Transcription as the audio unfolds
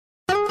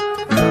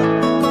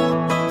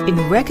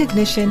In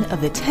recognition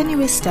of the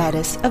tenuous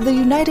status of the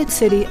United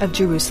City of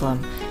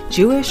Jerusalem,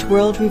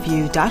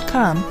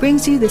 JewishWorldReview.com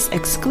brings you this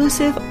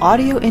exclusive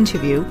audio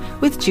interview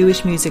with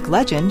Jewish music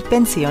legend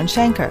Ben-Zion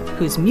Shenker,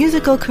 whose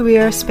musical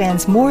career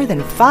spans more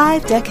than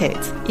 5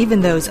 decades. Even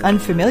those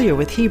unfamiliar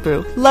with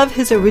Hebrew love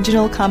his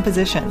original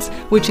compositions,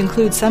 which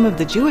include some of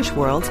the Jewish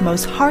world's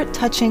most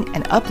heart-touching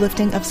and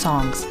uplifting of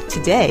songs.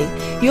 Today,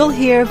 you'll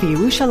hear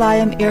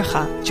V'Yerushalayim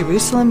Ircha,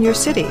 Jerusalem Your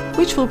City,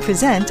 which we'll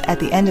present at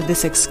the end of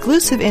this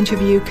exclusive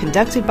interview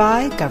conducted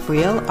by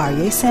Gabriel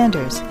Aryeh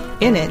Sanders.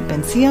 In it,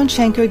 Ben-Zion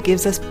Shenker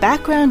gives us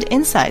background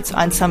insights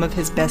on some of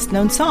his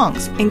best-known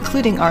songs,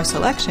 including our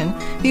selection,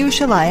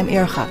 V'Yerushalayim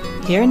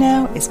Ircha. Here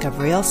now is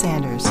Gabriel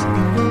Sanders.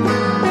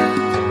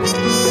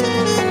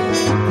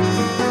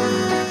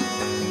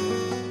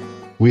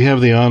 We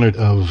have the honor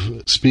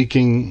of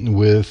speaking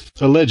with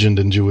a legend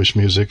in Jewish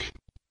music.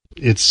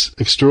 It's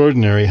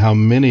extraordinary how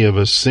many of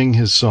us sing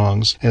his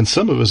songs, and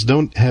some of us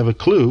don't have a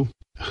clue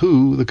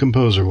who the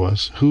composer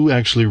was, who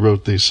actually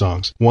wrote these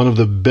songs. One of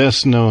the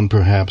best known,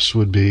 perhaps,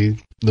 would be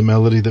the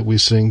melody that we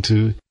sing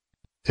to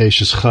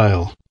Eishes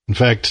Chayil. In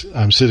fact,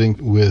 I'm sitting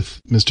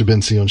with Mr.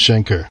 Ben-Zion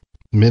Shenker.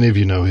 Many of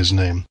you know his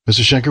name.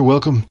 Mr. Shenker,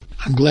 welcome.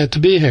 I'm glad to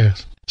be here.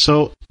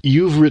 So,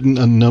 you've written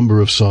a number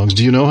of songs.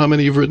 Do you know how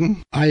many you've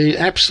written? I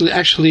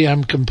actually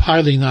I'm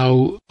compiling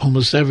now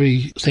almost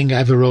everything I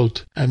ever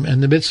wrote. I'm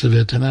in the midst of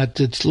it, and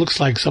it looks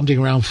like something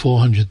around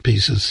 400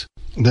 pieces.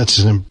 That's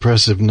an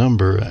impressive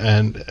number.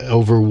 And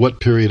over what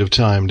period of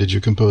time did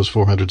you compose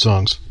 400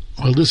 songs?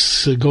 Well,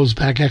 this goes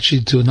back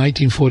actually to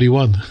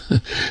 1941.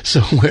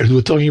 So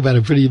we're talking about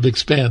a pretty big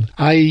span.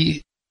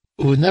 I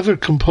would never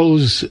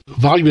compose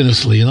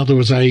voluminously. In other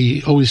words,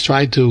 I always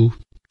tried to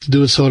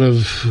do it sort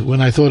of when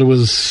I thought it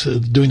was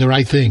doing the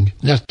right thing,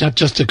 not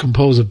just to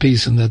compose a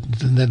piece and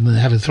then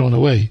have it thrown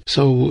away.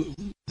 So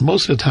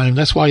most of the time,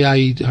 that's why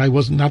I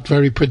was not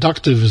very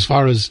productive as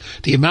far as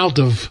the amount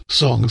of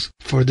songs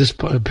for this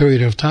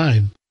period of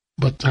time.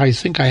 But I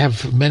think I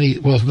have many,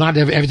 well, not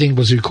everything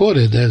was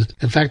recorded.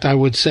 In fact, I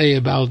would say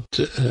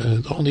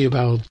only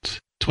about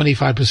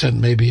 25%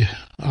 maybe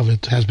of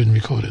it has been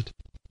recorded.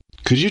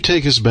 Could you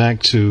take us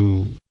back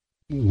to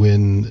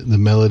when the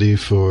melody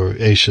for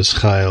Eishes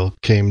Chayil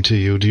came to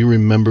you? Do you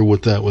remember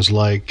what that was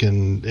like?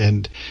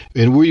 And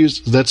were you?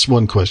 That's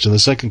one question. The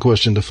second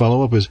question to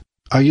follow up is,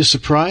 are you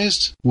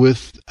surprised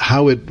with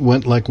how it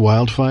went like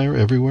wildfire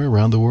everywhere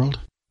around the world?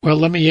 Well,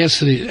 let me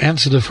answer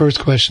the first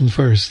question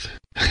first.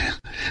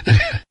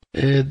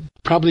 It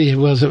probably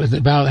was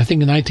about, I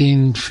think, in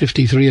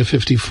 1953 or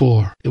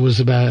 54. It was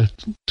about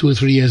 2 or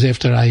 3 years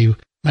after I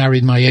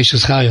married my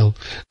Eishes Chayil.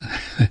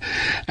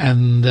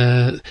 And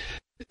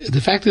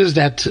the fact is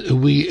that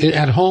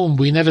at home,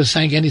 we never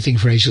sang anything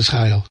for Eishes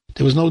Chayil.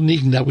 There was no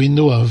nigun that we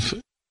knew of.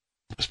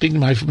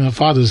 Speaking of my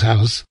father's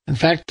house, in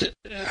fact,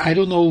 I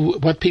don't know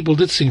what people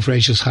did sing for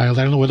Eishes Chayil.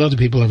 I don't know what other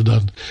people have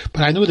done.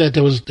 But I knew that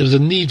there was a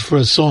need for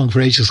a song for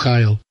Eishes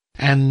Chayil.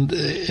 And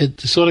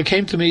it sort of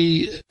came to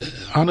me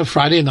on a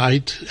Friday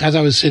night as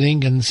I was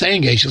sitting and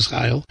saying Eishes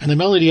Chayil. And the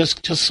melody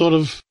just sort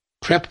of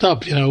crept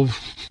up,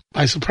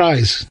 by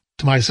surprise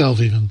to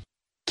myself even.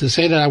 To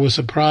say that I was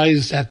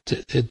surprised that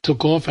it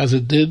took off as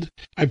it did,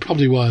 I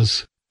probably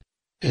was.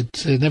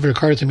 It never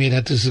occurred to me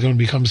that this is going to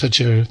become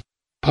such a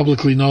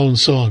publicly known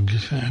song.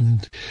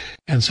 And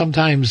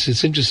sometimes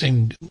it's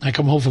interesting. I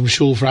come home from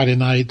shul Friday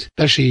night,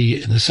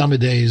 especially in the summer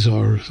days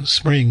or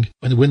spring,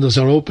 when the windows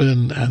are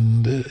open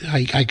and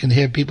I can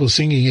hear people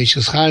singing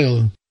Eishes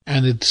Chayil,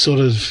 and it sort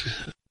of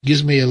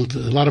gives me a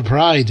lot of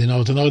pride, to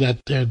know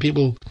that there are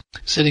people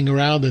sitting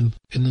around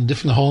in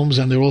different homes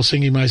and they're all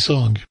singing my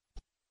song.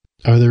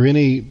 Are there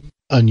any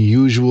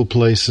unusual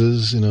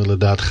places,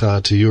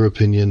 Ladatcha, to your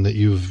opinion, that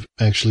you've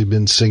actually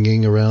been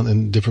singing around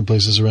in different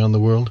places around the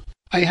world?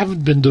 I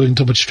haven't been doing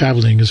too much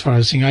traveling as far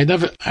as singing.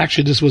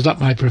 This was not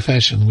my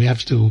profession. We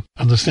have to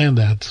understand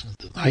that.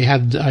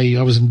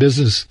 I was in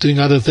business doing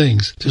other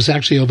things. It was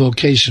actually a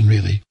vocation,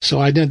 really. So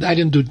I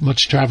didn't do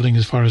much traveling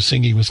as far as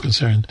singing was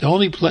concerned. The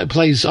only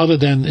place other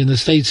than in the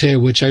States here,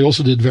 which I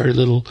also did very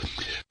little,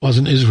 was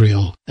in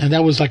Israel. And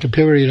that was like a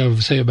period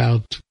of, say,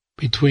 about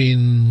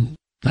between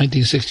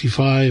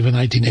 1965 and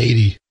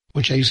 1980,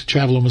 which I used to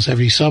travel almost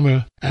every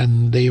summer,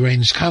 and they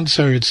arranged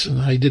concerts, and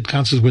I did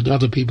concerts with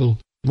other people.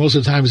 Most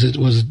of the times it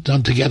was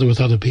done together with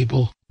other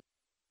people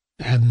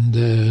and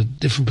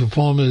different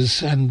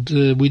performers, and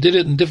we did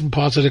it in different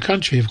parts of the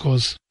country, of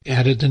course. We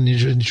had it in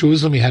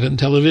Jerusalem, we had it in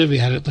Tel Aviv, we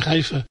had it in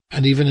Haifa,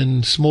 and even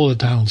in smaller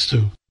towns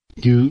too.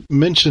 You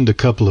mentioned a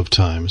couple of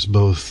times,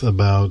 both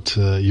about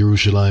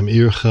Yerushalayim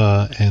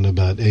Ircha and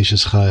about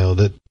Eishes Chayil,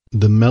 that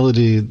the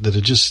melody, that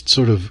it just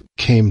sort of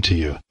came to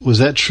you. Was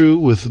that true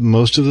with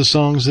most of the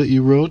songs that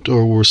you wrote,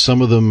 or were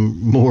some of them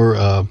more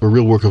a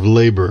real work of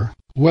labor?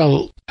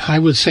 Well, I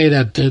would say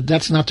that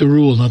that's not the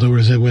rule. In other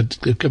words,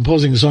 with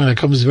composing a song that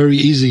comes very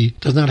easy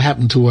does not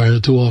happen too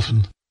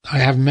often. I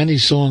have many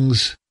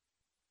songs,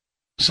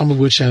 some of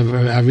which are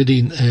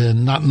really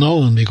not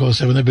known because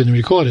they've never been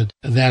recorded,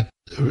 that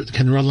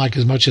can run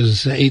as much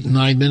as 8 and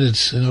 9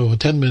 minutes, or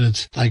 10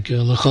 minutes, like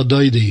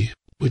L'Chodoidi,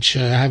 which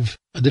have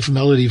a different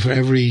melody for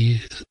every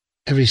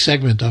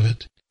segment of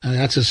it.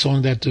 That's a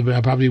song that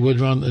I probably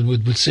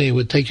would say it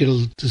would take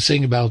you to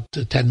sing about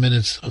 10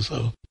 minutes or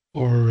so.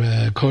 Or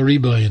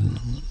Koriba and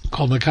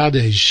Kol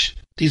Makadesh.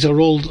 These are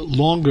all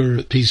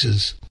longer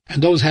pieces.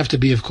 And those have to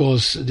be, of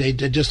course, they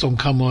just don't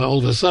come all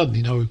of a sudden.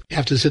 You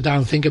have to sit down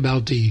and think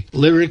about the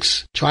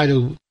lyrics, try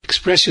to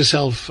express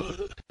yourself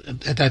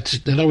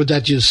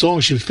that your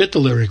song should fit the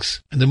lyrics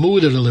and the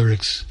mood of the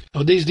lyrics.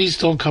 These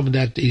don't come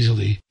that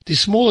easily. The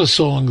smaller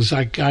songs,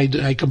 I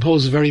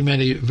compose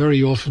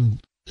very often,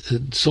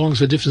 songs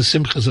for different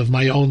simchas of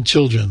my own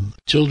children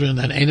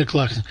and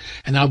Eneklach,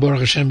 and now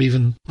Baruch Hashem,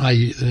 even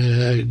my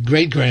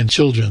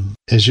great-grandchildren.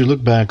 As you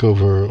look back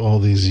over all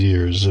these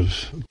years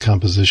of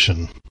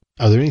composition,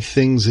 are there any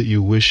things that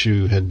you wish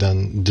you had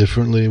done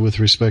differently with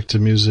respect to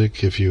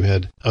music? If you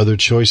had other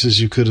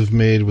choices you could have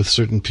made with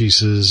certain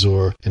pieces,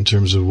 or in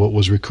terms of what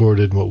was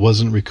recorded and what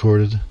wasn't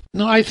recorded?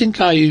 No, I think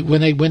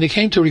when it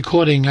came to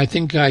recording, I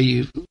think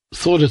I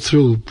thought it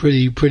through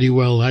pretty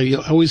well. I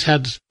always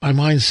had my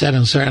mind set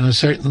on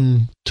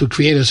to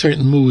create a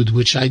certain mood,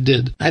 which I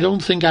did. I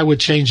don't think I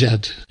would change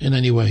that in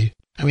any way.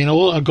 I mean,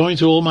 going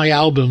through all my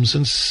albums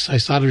since I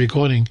started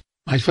recording,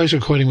 my first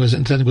recording was in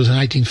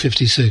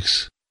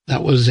 1956.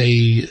 That was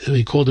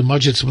we called it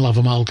Majitz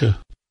Malava Malka.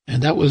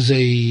 And that was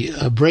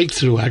a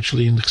breakthrough,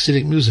 actually, in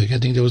Hasidic music. I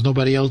think there was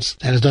nobody else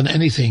that has done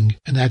anything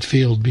in that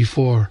field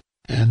before.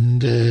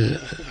 And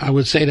I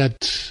would say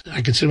that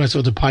I consider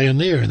myself the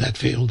pioneer in that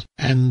field.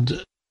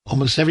 And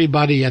almost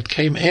everybody that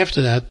came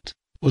after that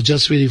was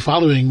just really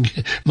following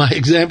my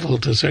example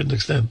to a certain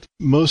extent.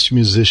 Most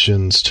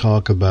musicians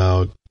talk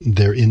about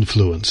their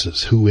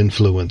influences, who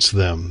influenced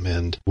them,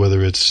 and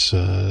whether it's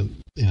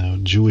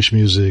Jewish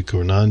music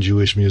or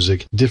non-Jewish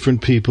music.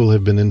 Different people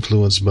have been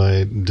influenced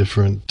by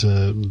different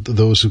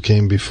those who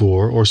came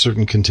before or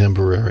certain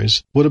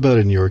contemporaries. What about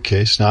in your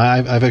case? Now,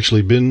 I've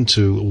actually been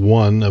to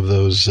one of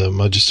those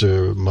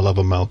Magister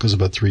Malava Malkas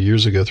about 3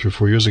 or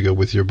 4 years ago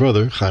with your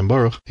brother, Chaim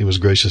Baruch. He was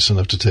gracious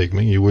enough to take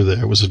me. You were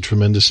there. It was a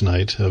tremendous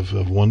night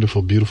of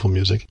wonderful, beautiful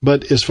music.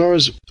 But as far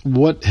as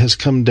what has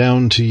come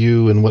down to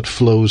you and what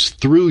flows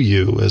through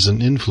you as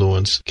an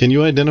influence, can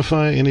you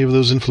identify any of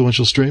those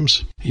influential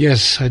streams?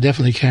 Yes, I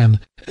definitely can.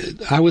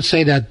 I would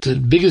say that the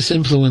biggest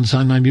influence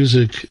on my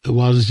music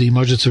was the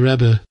Majitzer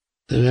Rebbe,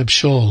 the Reb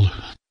Shaul.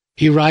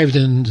 He arrived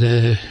in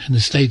the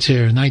States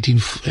here in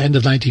end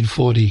of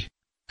 1940,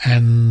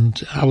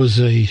 and I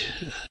was a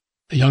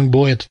young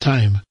boy at the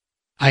time.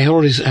 I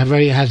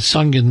already had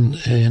sung in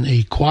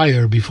a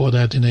choir before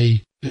that, in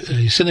a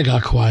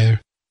synagogue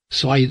choir,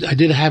 so I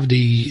did have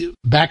the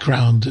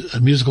background, a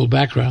musical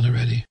background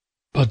already.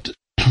 But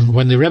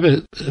when the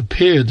Rebbe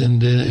appeared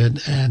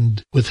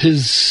and with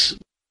his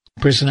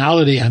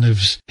personality and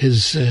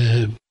his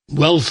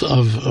wealth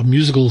of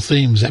musical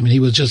themes, I mean,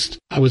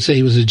 I would say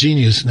he was a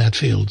genius in that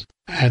field.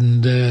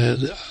 And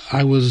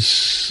I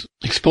was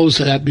exposed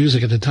to that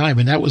music at the time,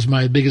 and that was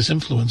my biggest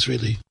influence,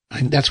 really.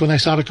 And that's when I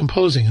started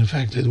composing. In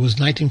fact, it was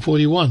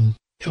 1941.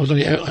 It was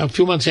only a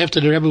few months after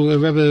the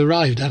Rebbe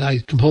arrived that I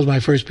composed my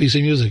first piece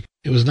of music.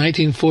 It was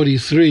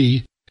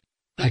 1943.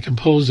 I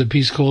composed a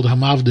piece called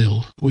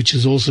Hamavdil, which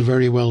is also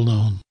very well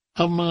known.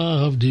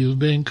 Hamavdil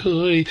ben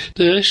koi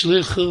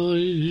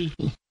deshlechoi.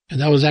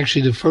 And that was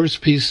actually the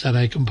first piece that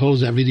I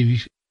composed that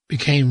really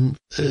became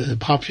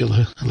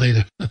popular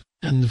later.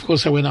 And of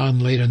course I went on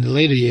later. In the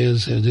later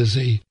years, in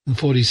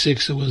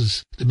 46, it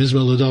was the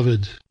Mizmor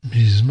LeDavid.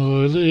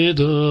 Mizmor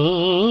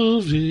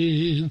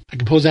LeDavid. I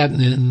composed that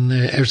in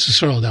Eretz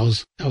Yisrael.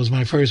 That was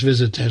my first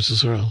visit to Eretz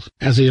Yisrael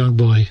as a young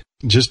boy.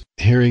 Just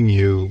hearing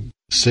you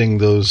sing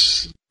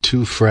those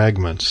two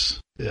fragments,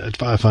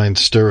 I find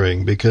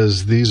stirring,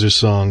 because these are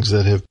songs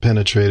that have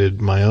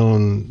penetrated my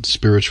own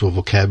spiritual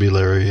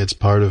vocabulary. It's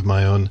part of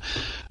my own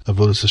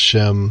Avodas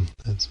Hashem,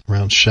 it's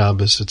around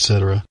Shabbos,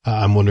 etc.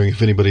 I'm wondering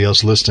if anybody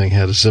else listening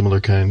had a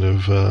similar kind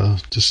of, I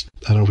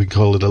don't know if we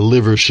call it a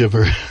liver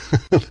shiver,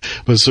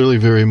 but certainly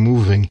very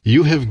moving.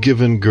 You have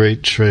given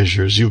great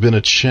treasures. You've been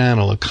a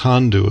channel, a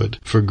conduit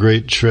for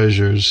great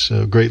treasures,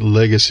 a great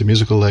legacy,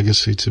 musical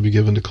legacy to be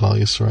given to Klal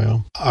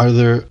Yisrael. Are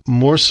there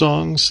more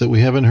songs that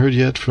we haven't heard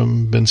yet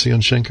from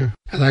Ben-Zion Shenker?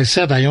 As I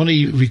said, I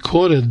only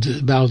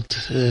recorded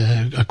about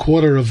a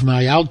quarter of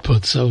my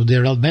output, so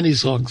there are many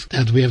songs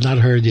that we have not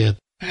heard yet.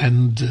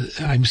 And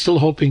I'm still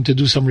hoping to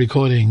do some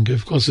recording.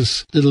 Of course,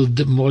 it's a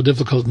little more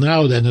difficult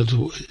now than it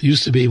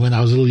used to be when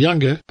I was a little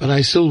younger, but I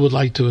still would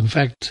like to. In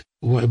fact,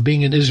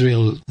 being in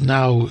Israel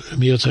now,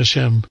 Miyot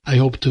Hashem, I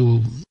hope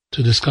to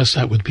discuss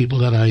that with people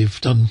that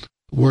I've done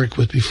work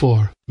with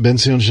before.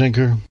 Ben-Zion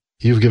Shenker,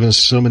 you've given us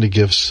so many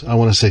gifts. I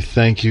want to say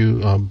thank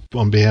you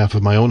on behalf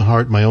of my own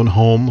heart, my own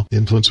home, the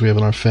influence we have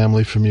in our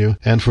family from you,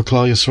 and for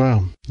Klal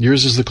Yisrael.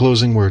 Yours is the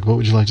closing word. What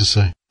would you like to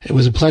say? It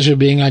was a pleasure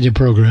being on your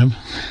program.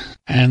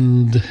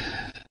 And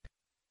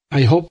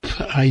I hope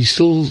I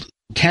still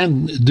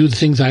can do the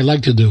things I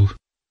like to do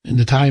in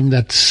the time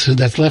that's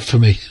left for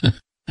me.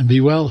 And be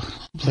well.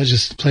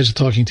 Pleasure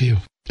talking to you.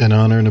 An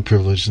honor and a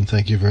privilege, and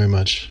thank you very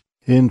much.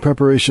 In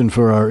preparation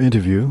for our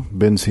interview,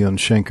 Benzion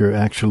Shenker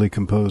actually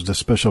composed a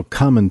special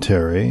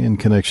commentary in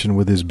connection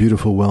with his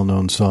beautiful,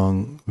 well-known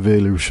song,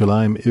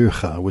 Ve'Yerushalayim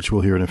Ircha, which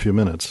we'll hear in a few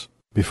minutes.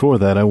 Before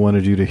that, I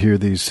wanted you to hear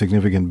these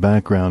significant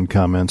background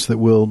comments that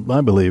will,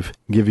 I believe,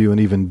 give you an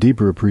even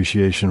deeper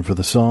appreciation for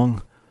the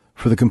song,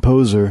 for the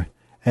composer,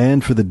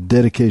 and for the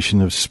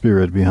dedication of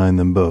spirit behind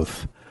them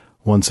both.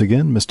 Once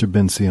again, Mr.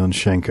 Benzion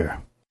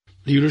Shenker.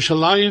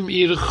 Yerushalayim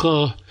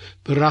Ircha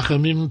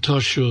Berachamim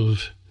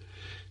Toshuv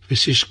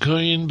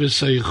V'sishkoin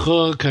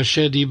b'seicho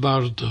kasher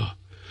dibarto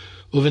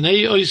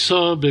Uvenei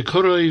oisa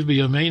b'korov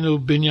b'yameinu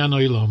binyan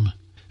olam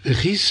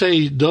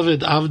V'chisei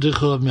David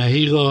avdecha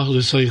mehira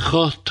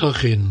l'seicho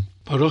tochin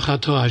Baruch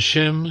ato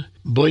Hashem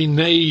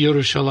boinei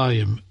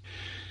Yerushalayim.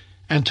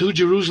 And to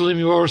Jerusalem,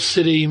 your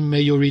city,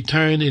 may you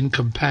return in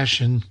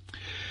compassion,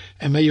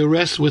 and may you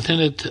rest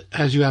within it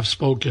as you have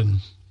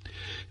spoken.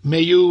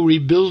 May you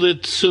rebuild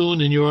it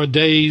soon in your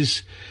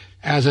days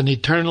as an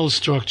eternal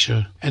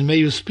structure, and may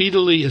you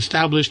speedily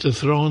establish the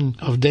throne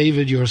of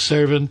David your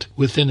servant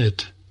within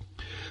it.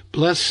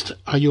 Blessed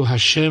are you,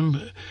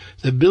 Hashem,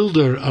 the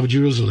builder of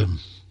Jerusalem.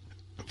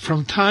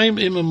 From time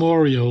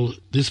immemorial,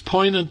 this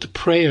poignant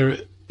prayer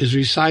is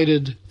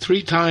recited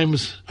 3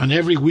 times on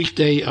every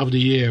weekday of the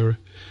year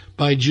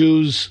by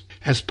Jews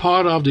as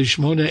part of the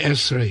Shmona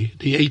Esrei,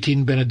 the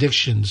 18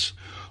 benedictions,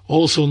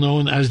 also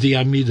known as the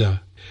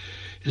Amidah.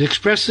 It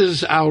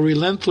expresses our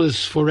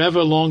relentless,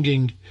 forever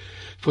longing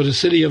for the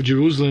city of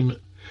Jerusalem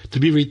to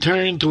be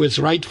returned to its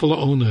rightful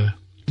owner,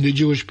 the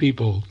Jewish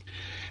people,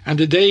 and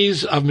the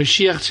days of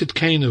Mashiach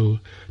Tzidkenu,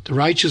 the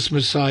righteous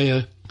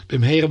Messiah,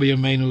 B'mheira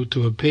b'yameinu,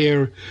 to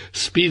appear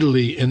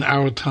speedily in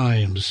our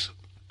times.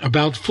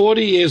 About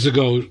 40 years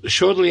ago,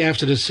 shortly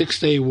after the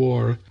Six-Day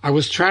War, I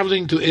was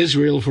traveling to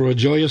Israel for a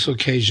joyous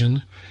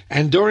occasion,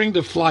 and during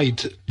the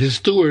flight, the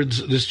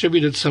stewards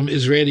distributed some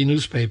Israeli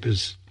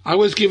newspapers. I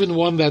was given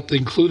one that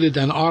included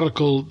an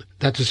article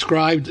that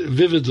described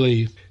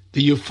vividly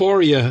the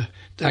euphoria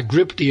that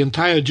gripped the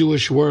entire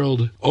Jewish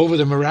world over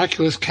the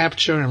miraculous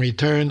capture and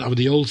return of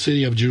the old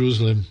city of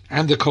Jerusalem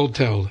and the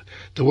Kotel,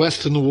 the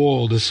Western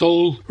Wall, the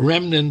sole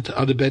remnant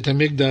of the Beit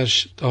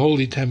HaMikdash, the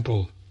Holy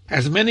Temple.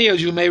 As many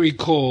as you may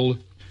recall,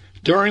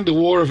 during the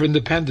War of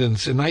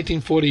Independence in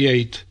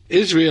 1948,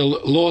 Israel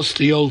lost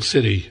the old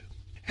city,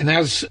 and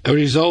as a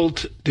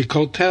result, the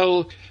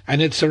Kotel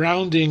and its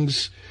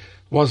surroundings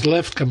was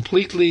left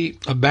completely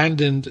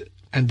abandoned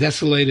and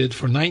desolated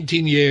for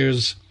 19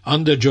 years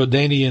under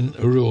Jordanian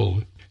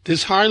rule.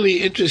 This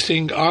highly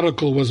interesting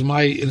article was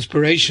my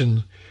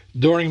inspiration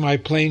during my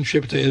plane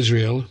trip to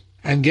Israel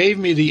and gave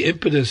me the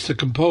impetus to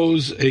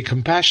compose a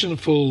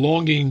compassionful,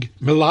 longing,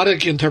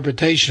 melodic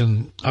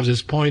interpretation of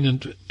this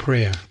poignant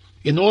prayer.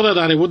 In order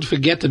that I wouldn't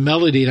forget the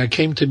melody that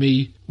came to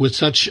me with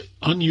such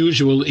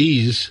unusual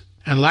ease,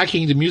 and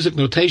lacking the music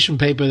notation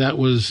paper that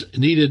was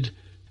needed,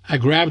 I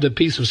grabbed a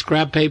piece of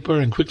scrap paper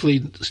and quickly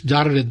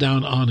jotted it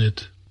down on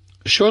it.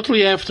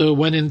 Shortly after,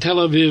 when in Tel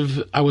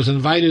Aviv, I was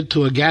invited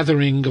to a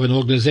gathering of an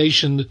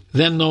organization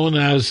then known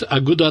as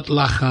Agudat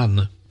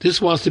Lachan.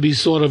 This was to be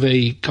sort of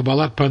a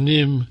Kabbalat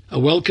Panim, a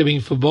welcoming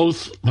for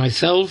both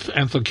myself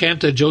and for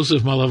cantor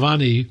Joseph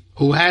Malavani,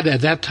 who had at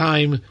that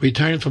time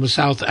returned from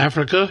South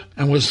Africa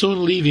and was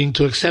soon leaving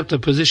to accept a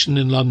position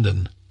in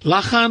London.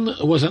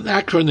 Lachan was an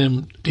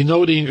acronym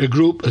denoting a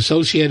group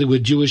associated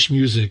with Jewish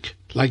music,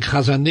 like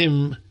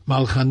Chazanim,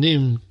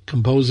 Malchanim,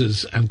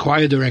 composers, and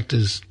choir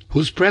directors,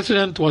 whose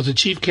president was the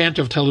chief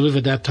cantor of Tel Aviv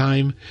at that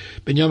time,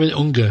 Benjamin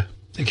Unger,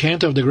 the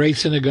cantor of the Great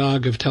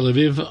Synagogue of Tel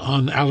Aviv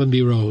on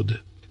Allenby Road.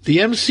 The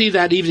MC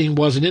that evening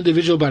was an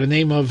individual by the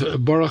name of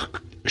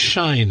Baruch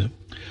Shine,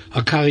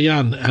 a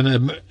Karyan and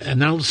an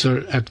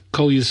announcer at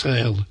Kol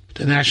Yisrael,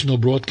 the national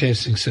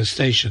broadcasting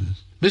station.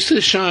 Mr.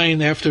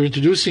 Shine, after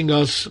introducing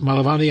us,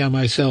 Malavani and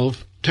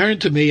myself, turned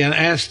to me and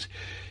asked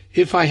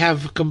if I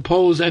have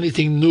composed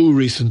anything new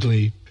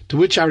recently, to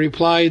which I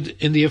replied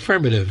in the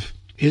affirmative.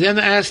 He then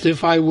asked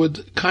if I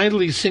would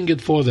kindly sing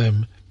it for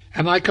them,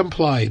 and I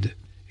complied.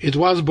 It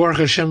was, Baruch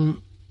Hashem,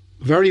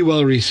 very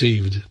well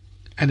received,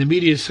 an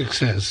immediate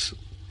success.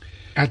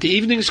 At the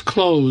evening's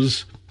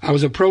close, I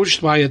was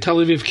approached by a Tel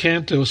Aviv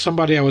cantor,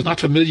 somebody I was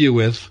not familiar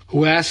with,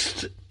 who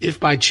asked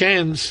if by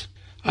chance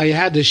I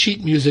had the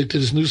sheet music to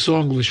this new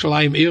song,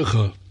 Yerushalayim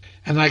Ircha,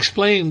 and I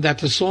explained that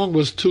the song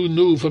was too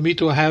new for me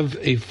to have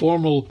a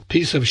formal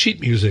piece of sheet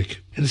music.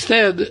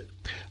 Instead,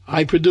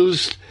 I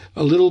produced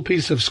a little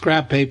piece of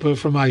scrap paper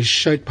from my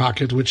shirt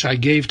pocket, which I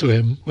gave to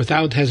him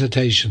without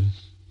hesitation.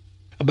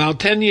 About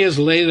 10 years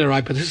later,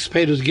 I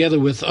participated together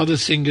with other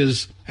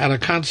singers at a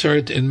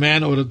concert in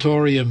Mann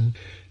Auditorium,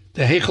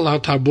 the Heichel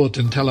HaTarbut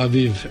in Tel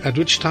Aviv, at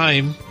which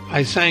time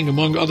I sang,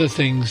 among other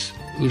things,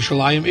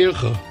 Yerushalayim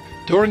Ircha.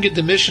 During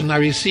intermission, I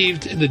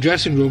received in the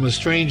dressing room a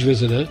strange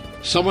visitor,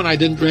 someone I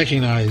didn't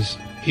recognize.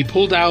 He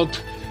pulled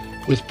out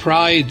with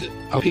pride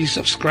a piece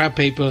of scrap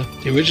paper,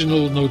 the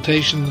original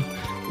notation,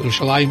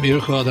 Yerushalayim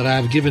Ircha, that I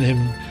have given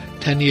him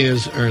 10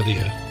 years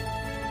earlier.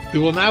 We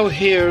will now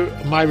hear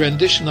my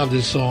rendition of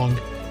this song,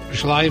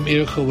 Yerushalayim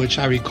Ircha, which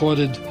I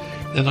recorded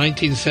in the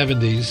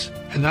 1970s,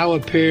 and now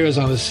appears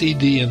on a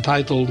CD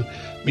entitled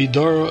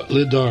Midor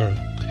Lidor,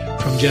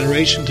 From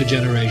Generation to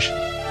Generation.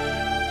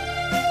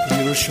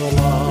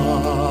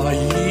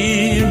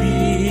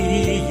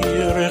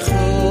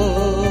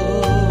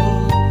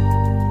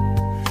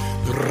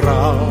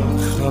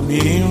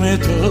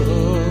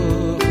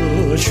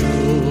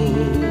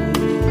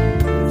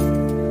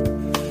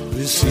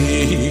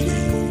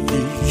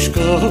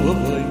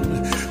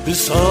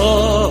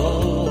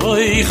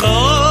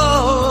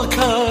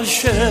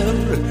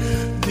 כאשר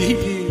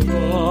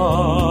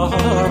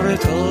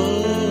דיברת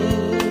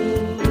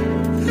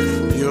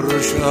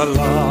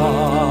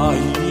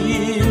ירושלים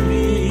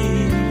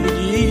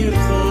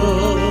עירך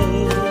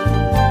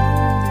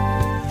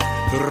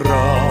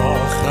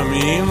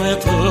רחמים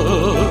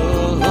תשוב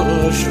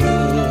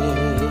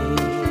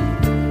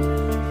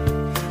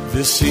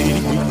ושישכוב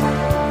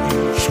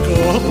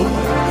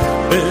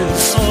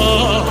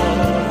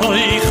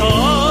בסייך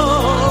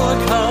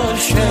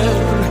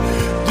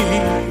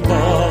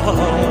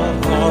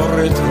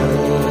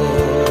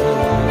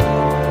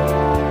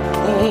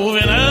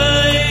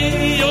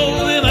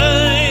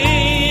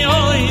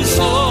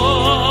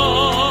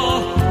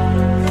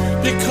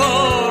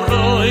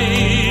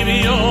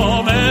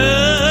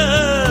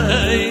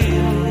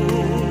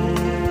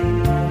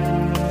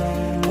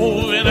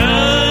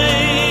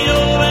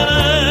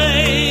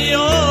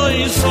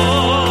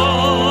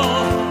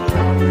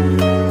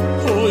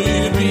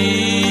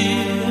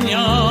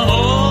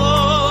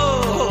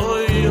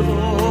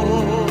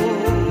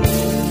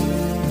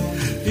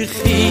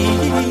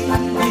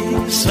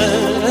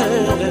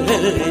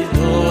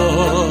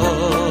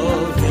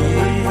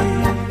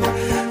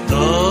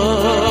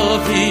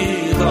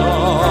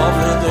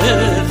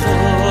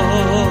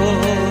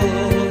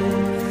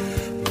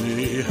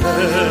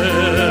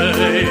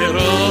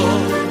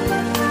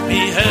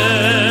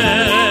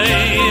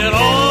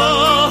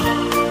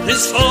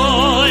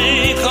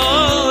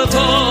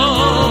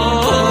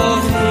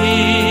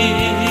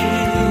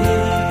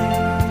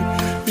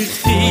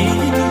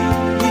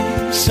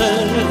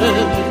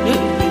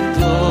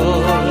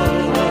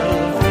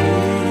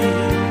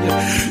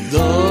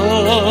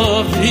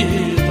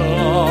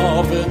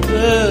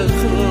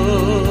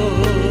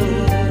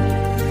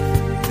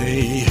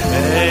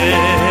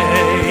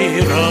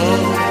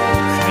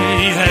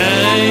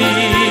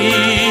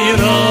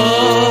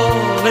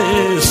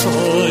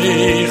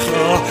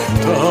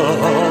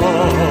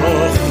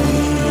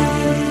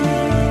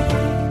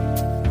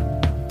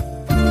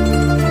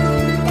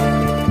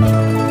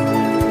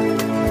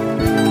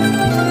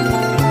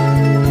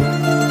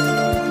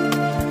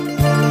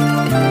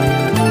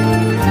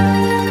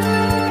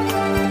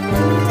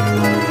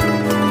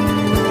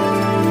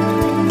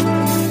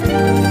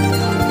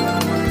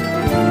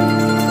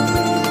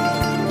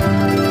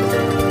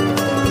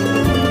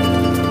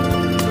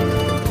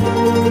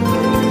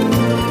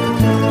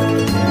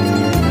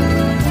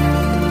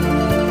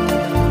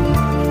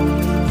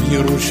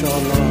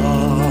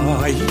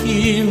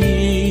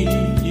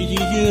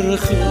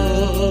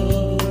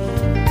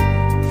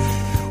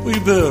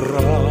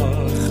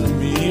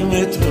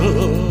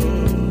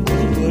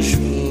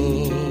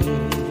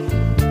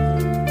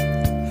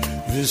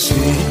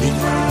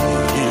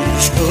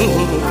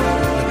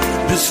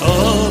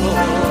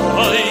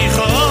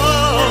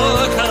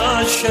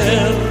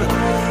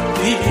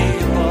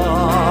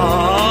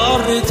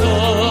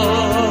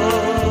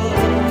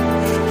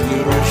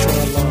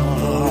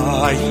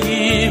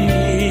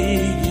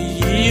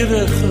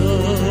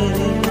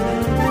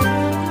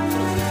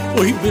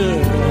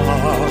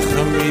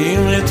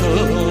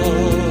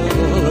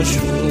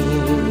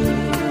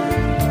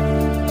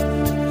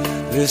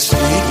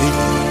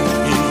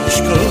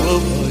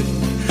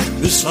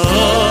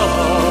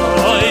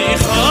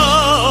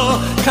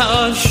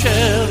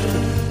כאשר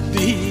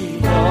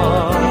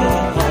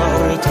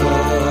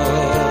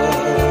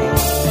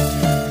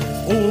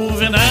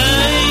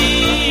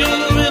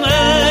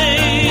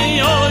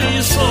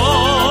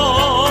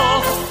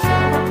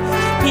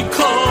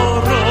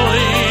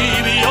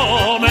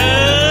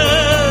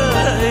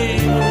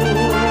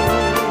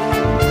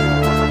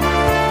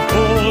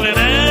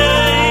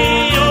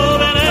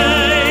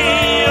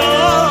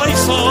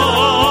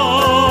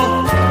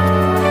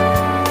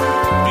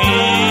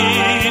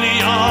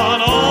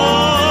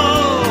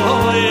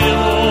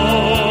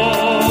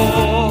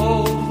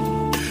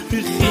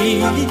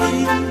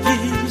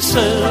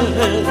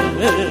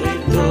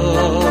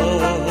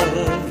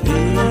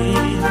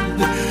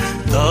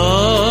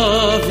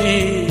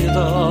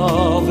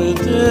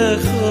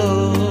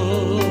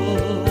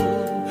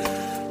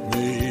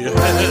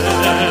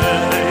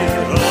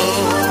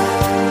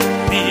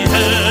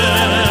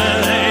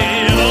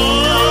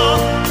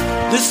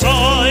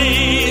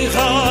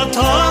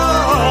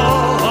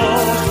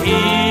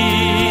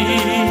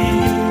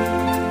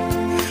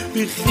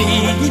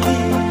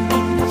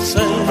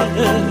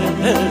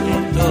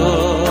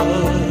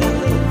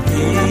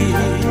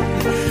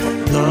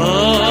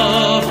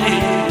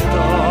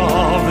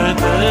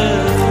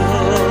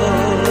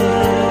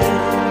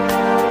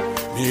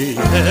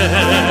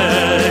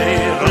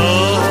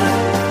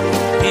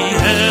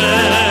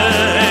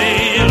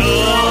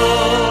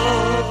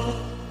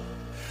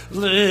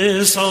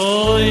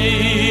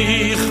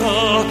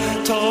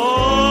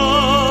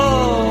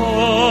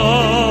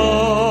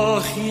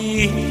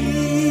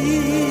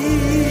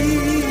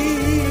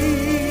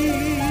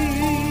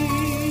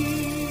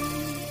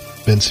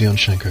Benzion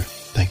Shenker,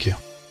 thank you.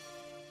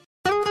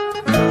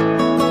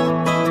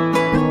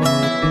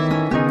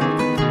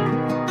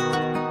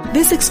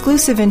 This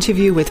exclusive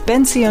interview with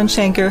Benzion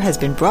Shenker has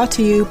been brought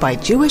to you by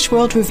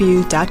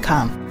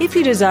JewishWorldReview.com. If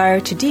you desire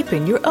to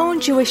deepen your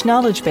own Jewish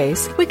knowledge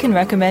base, we can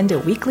recommend a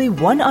weekly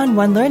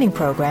one-on-one learning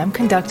program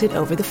conducted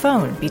over the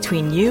phone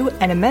between you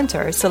and a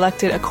mentor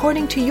selected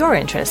according to your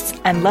interests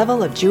and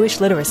level of Jewish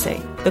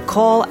literacy. The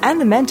call and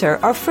the mentor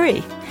are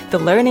free. The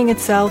learning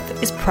itself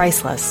is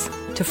priceless.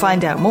 To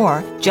find out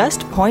more,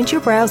 just point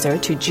your browser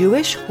to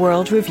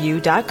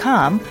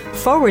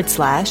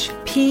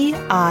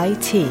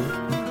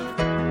JewishWorldReview.com/PIT.